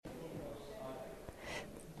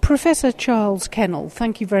Professor Charles Kennel,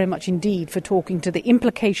 thank you very much indeed for talking to the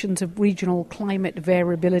implications of regional climate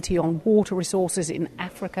variability on water resources in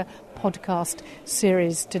Africa podcast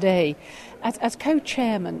series today. As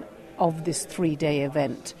co-chairman of this 3-day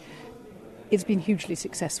event, it's been hugely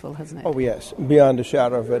successful, hasn't it? Oh, yes, beyond a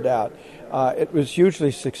shadow of a doubt. It was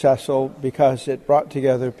hugely successful because it brought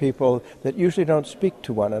together people that usually don't speak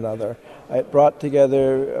to one another. It brought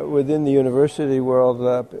together within the university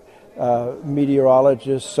world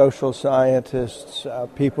meteorologists, social scientists,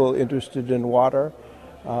 people interested in water.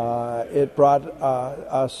 It brought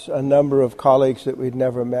us a number of colleagues that we'd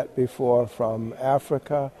never met before from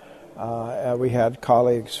Africa. We had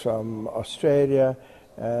colleagues from Australia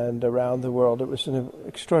and around the world. It was an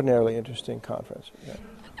extraordinarily interesting conference. Yeah.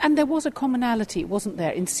 And there was a commonality, wasn't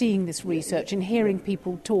there, in seeing this research and hearing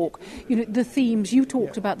people talk. You know, the themes, you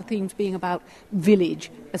talked about the themes being about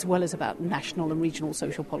village as well as about national and regional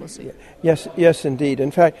social policy. Yes, indeed.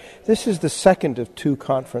 In fact, this is the second of 2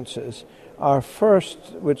 conferences. Our first,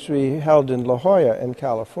 which we held in La Jolla in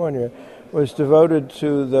California, was devoted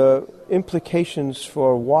to the implications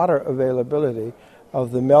for water availability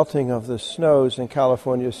of the melting of the snows in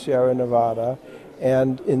California's Sierra Nevada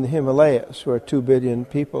and in the Himalayas, where 2 billion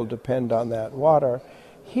people depend on that water.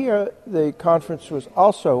 Here, the conference was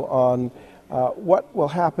also on what will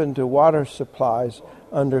happen to water supplies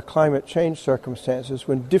under climate change circumstances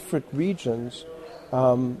when different regions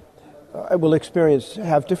will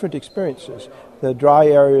have different experiences. The dry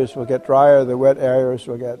areas will get drier, the wet areas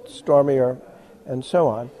will get stormier, and so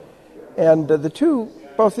on. And the two,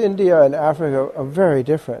 both India and Africa, are very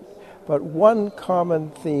different, but one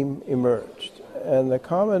common theme emerged. And the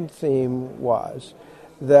common theme was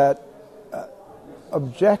that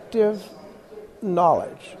objective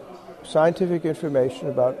knowledge, scientific information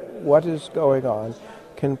about what is going on,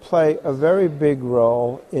 can play a very big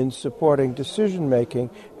role in supporting decision-making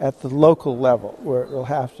at the local level where it will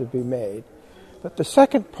have to be made. But the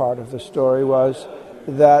second part of the story was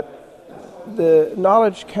that the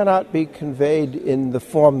knowledge cannot be conveyed in the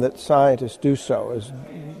form that scientists do so, as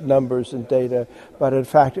numbers and data, but in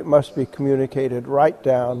fact it must be communicated right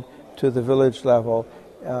down to the village level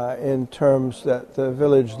in terms that the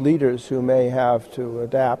village leaders who may have to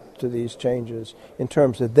adapt to these changes in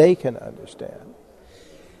terms that they can understand.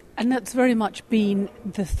 And that's very much been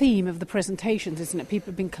the theme of the presentations, isn't it? People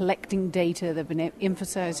have been collecting data, they've been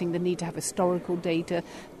emphasising the need to have historical data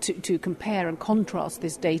to compare and contrast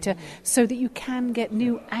this data so that you can get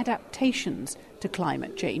new adaptations to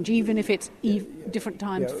climate change, even if it's different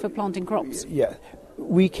times for planting crops. Yeah,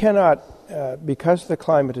 we cannot, because the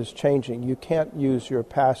climate is changing, you can't use your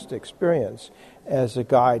past experience as a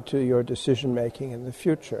guide to your decision-making in the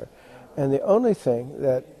future. And the only thing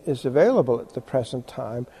that is available at the present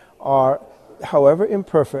time are, however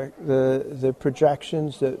imperfect, the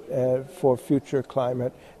projections that for future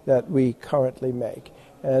climate that we currently make.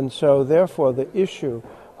 And so, therefore, the issue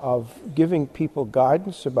of giving people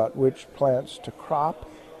guidance about which plants to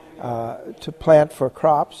plant for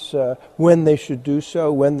crops, when they should do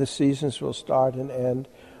so, when the seasons will start and end,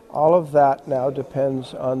 all of that now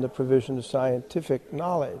depends on the provision of scientific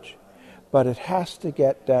knowledge. But it has to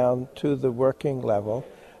get down to the working level,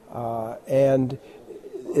 and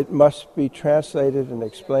it must be translated and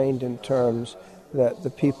explained in terms that the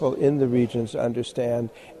people in the regions understand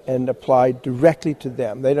and applied directly to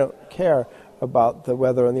them. They don't care about the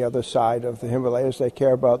weather on the other side of the Himalayas. They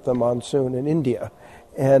care about the monsoon in India.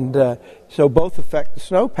 And so both affect the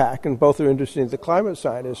snowpack, and both are interesting to the climate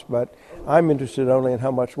scientists, but I'm interested only in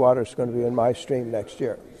how much water is going to be in my stream next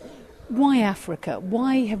year. Why Africa?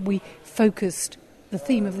 Why have we focused the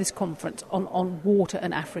theme of this conference on water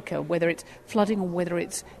and Africa, whether it's flooding or whether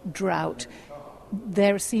it's drought?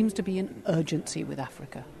 There seems to be an urgency with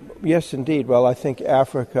Africa. Yes, indeed. Well, I think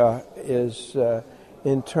Africa is,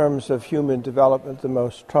 in terms of human development, the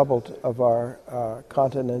most troubled of our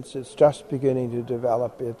continents. It's just beginning to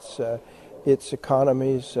develop its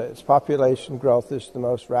economies. Its population growth is the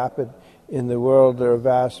most rapid in the world. There are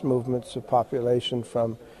vast movements of population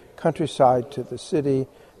from countryside to the city.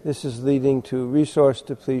 This is leading to resource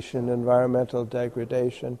depletion, environmental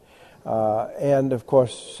degradation, and, of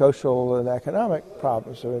course, social and economic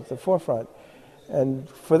problems are at the forefront. And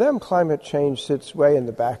for them, climate change sits way in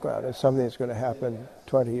the background. It's something that's going to happen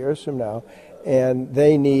 20 years from now. And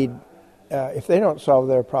they need, if they don't solve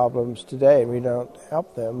their problems today and we don't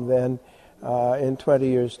help them, then in 20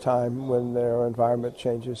 years' time, when their environment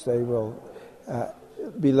changes, they will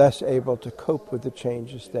be less able to cope with the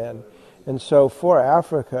changes then. And so for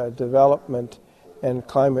Africa, development and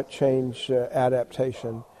climate change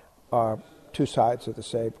adaptation are two sides of the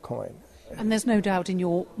same coin. And there's no doubt in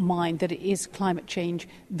your mind that it is climate change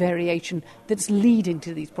variation that's leading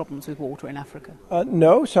to these problems with water in Africa?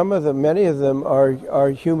 No, many of them are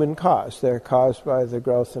human caused. They're caused by the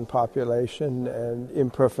growth in population and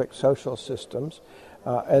imperfect social systems,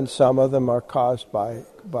 and some of them are caused by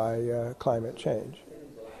climate change.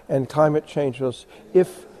 And climate change will,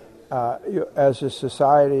 if as a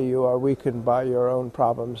society you are weakened by your own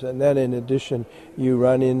problems, and then in addition you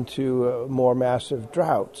run into more massive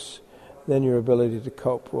droughts, then your ability to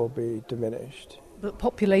cope will be diminished. But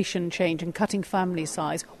population change and cutting family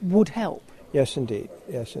size would help. Yes, indeed.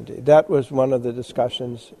 Yes, indeed. That was one of the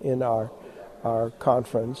discussions in our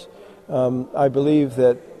conference. I believe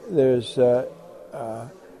that there's a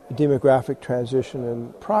demographic transition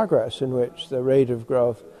in progress in which the rate of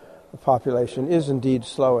growth of population is indeed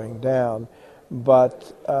slowing down,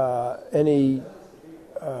 but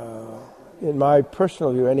in my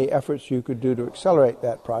personal view, any efforts you could do to accelerate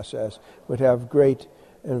that process would have great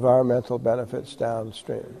environmental benefits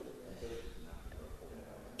downstream.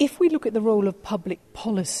 If we look at the role of public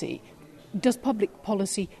policy, does public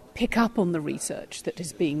policy pick up on the research that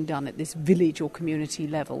is being done at this village or community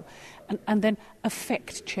level and then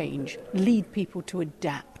affect change, lead people to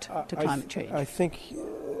adapt to climate change? I think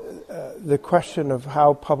the question of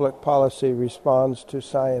how public policy responds to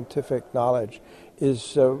scientific knowledge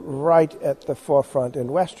is right at the forefront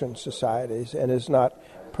in Western societies and is not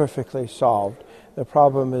perfectly solved. The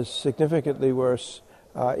problem is significantly worse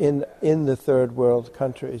in the third world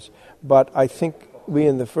countries. But I think we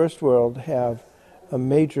in the first world have a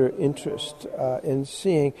major interest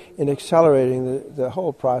in accelerating the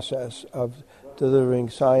whole process of delivering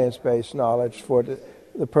science-based knowledge for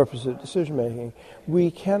the purpose of decision-making.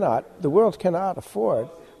 The world cannot afford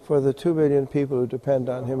for the 2 billion people who depend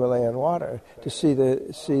on Himalayan water to see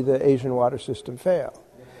the Asian water system fail.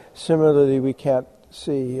 Similarly, we can't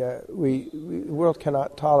see the world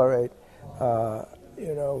cannot tolerate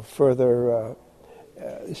further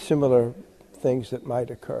similar things that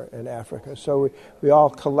might occur in Africa. So we all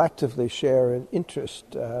collectively share an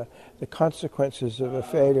interest. The consequences of a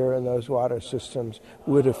failure in those water systems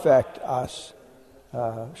would affect us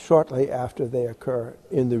shortly after they occur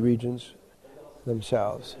in the regions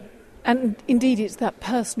themselves. And indeed, it's that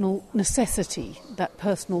personal necessity, that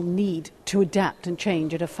personal need to adapt and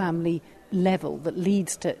change at a family level that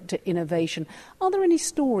leads to innovation. Are there any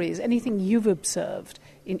stories, anything you've observed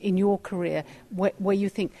in your career where you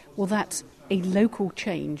think, well, that's a local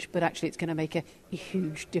change, but actually it's going to make a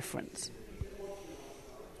huge difference?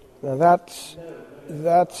 Now that's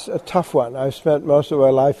a tough one. I've spent most of my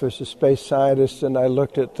life as a space scientist, and I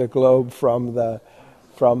looked at the globe from the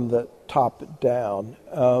top down.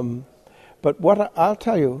 But I'll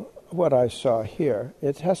tell you what I saw here.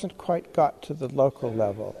 It hasn't quite got to the local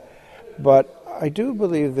level, but I do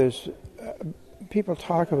believe there's people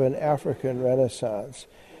talk of an African Renaissance,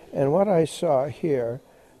 and what I saw here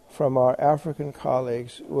from our African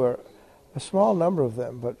colleagues were a small number of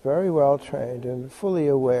them, but very well trained and fully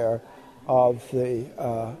aware of the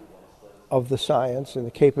science and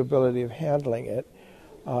the capability of handling it.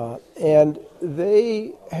 And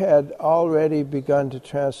they had already begun to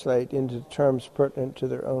translate into terms pertinent to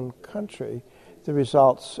their own country the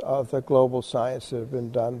results of the global science that have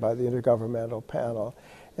been done by the Intergovernmental Panel.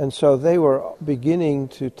 And so they were beginning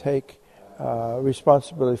to take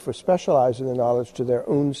responsibility for specializing the knowledge to their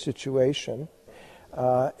own situation.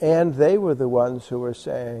 And they were the ones who were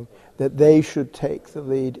saying that they should take the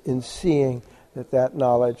lead in seeing that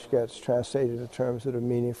knowledge gets translated into terms that are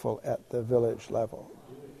meaningful at the village level.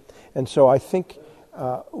 And so I think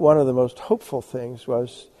one of the most hopeful things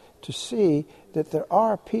was to see that there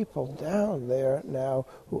are people down there now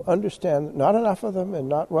who understand, not enough of them and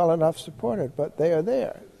not well enough supported, but they are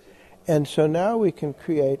there. And so now we can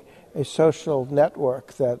create a social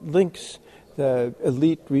network that links the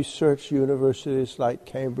elite research universities like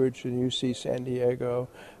Cambridge and UC San Diego,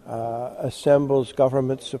 assembles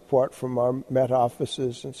government support from our Met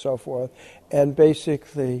offices and so forth, and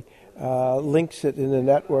basically links it in a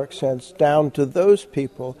network sense down to those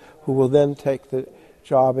people who will then take the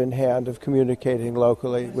job in hand of communicating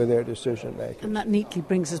locally with their decision makers. And that neatly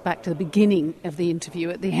brings us back to the beginning of the interview,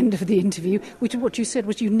 at the end of the interview, which is what you said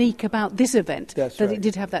was unique about this event. That's that right. It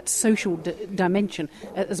did have that social dimension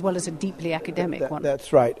as well as a deeply academic one.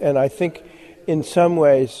 That's right. And I think in some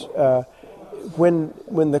ways when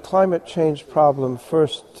the climate change problem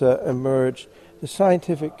first emerged, the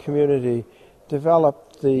scientific community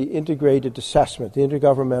developed the integrated assessment, the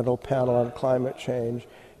Intergovernmental Panel on Climate Change,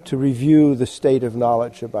 to review the state of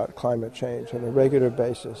knowledge about climate change on a regular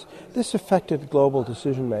basis. This affected global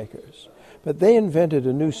decision makers. But they invented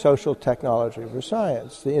a new social technology for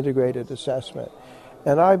science, the integrated assessment.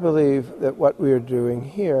 And I believe that what we are doing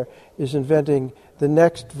here is inventing the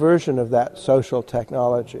next version of that social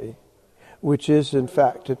technology, which is, in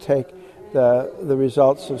fact, to take the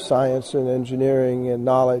results of science and engineering and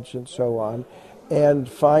knowledge and so on, and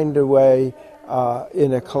find a way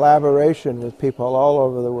in a collaboration with people all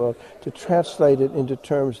over the world to translate it into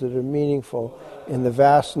terms that are meaningful in the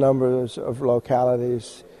vast numbers of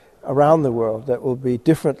localities around the world that will be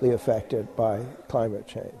differently affected by climate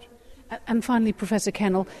change. And finally, Professor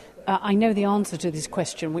Kennel, I know the answer to this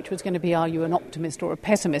question, which was going to be, are you an optimist or a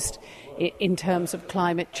pessimist in terms of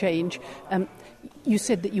climate change? You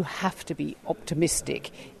said that you have to be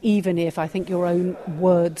optimistic, even if I think your own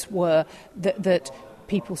words were that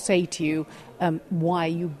people say to you, why are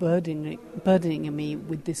you burdening me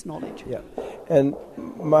with this knowledge? Yeah, and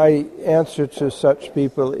my answer to such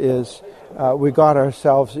people is we got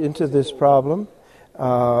ourselves into this problem.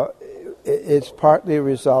 It's partly a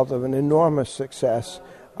result of an enormous success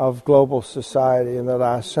of global society in the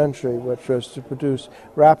last century, which was to produce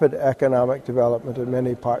rapid economic development in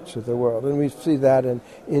many parts of the world. And we see that in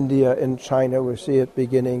India, in China, we see it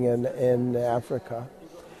beginning in Africa.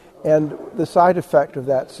 And the side effect of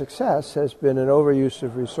that success has been an overuse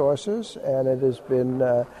of resources, and it has been,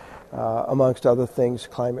 amongst other things,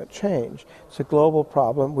 climate change. It's a global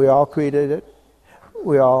problem. We all created it.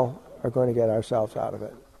 We all are going to get ourselves out of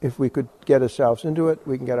it. If we could get ourselves into it,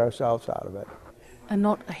 we can get ourselves out of it. And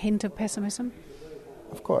not a hint of pessimism?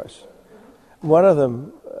 Of course. One of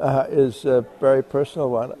them is a very personal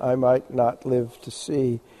one. I might not live to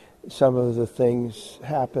see some of the things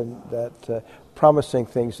happen, that promising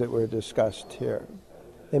things that were discussed here.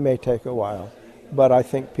 They may take a while, but I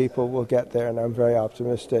think people will get there, and I'm very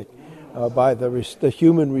optimistic by the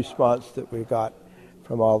human response that we got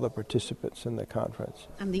from all the participants in the conference.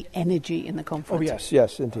 And the energy in the conference. Oh,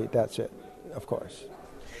 yes, indeed, that's it, of course.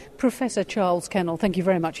 Professor Charles Kennel, thank you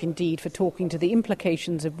very much indeed for talking to the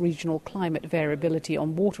implications of regional climate variability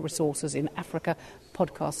on water resources in Africa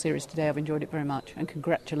podcast series today. I've enjoyed it very much, and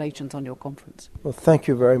congratulations on your conference. Well, thank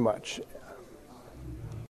you very much.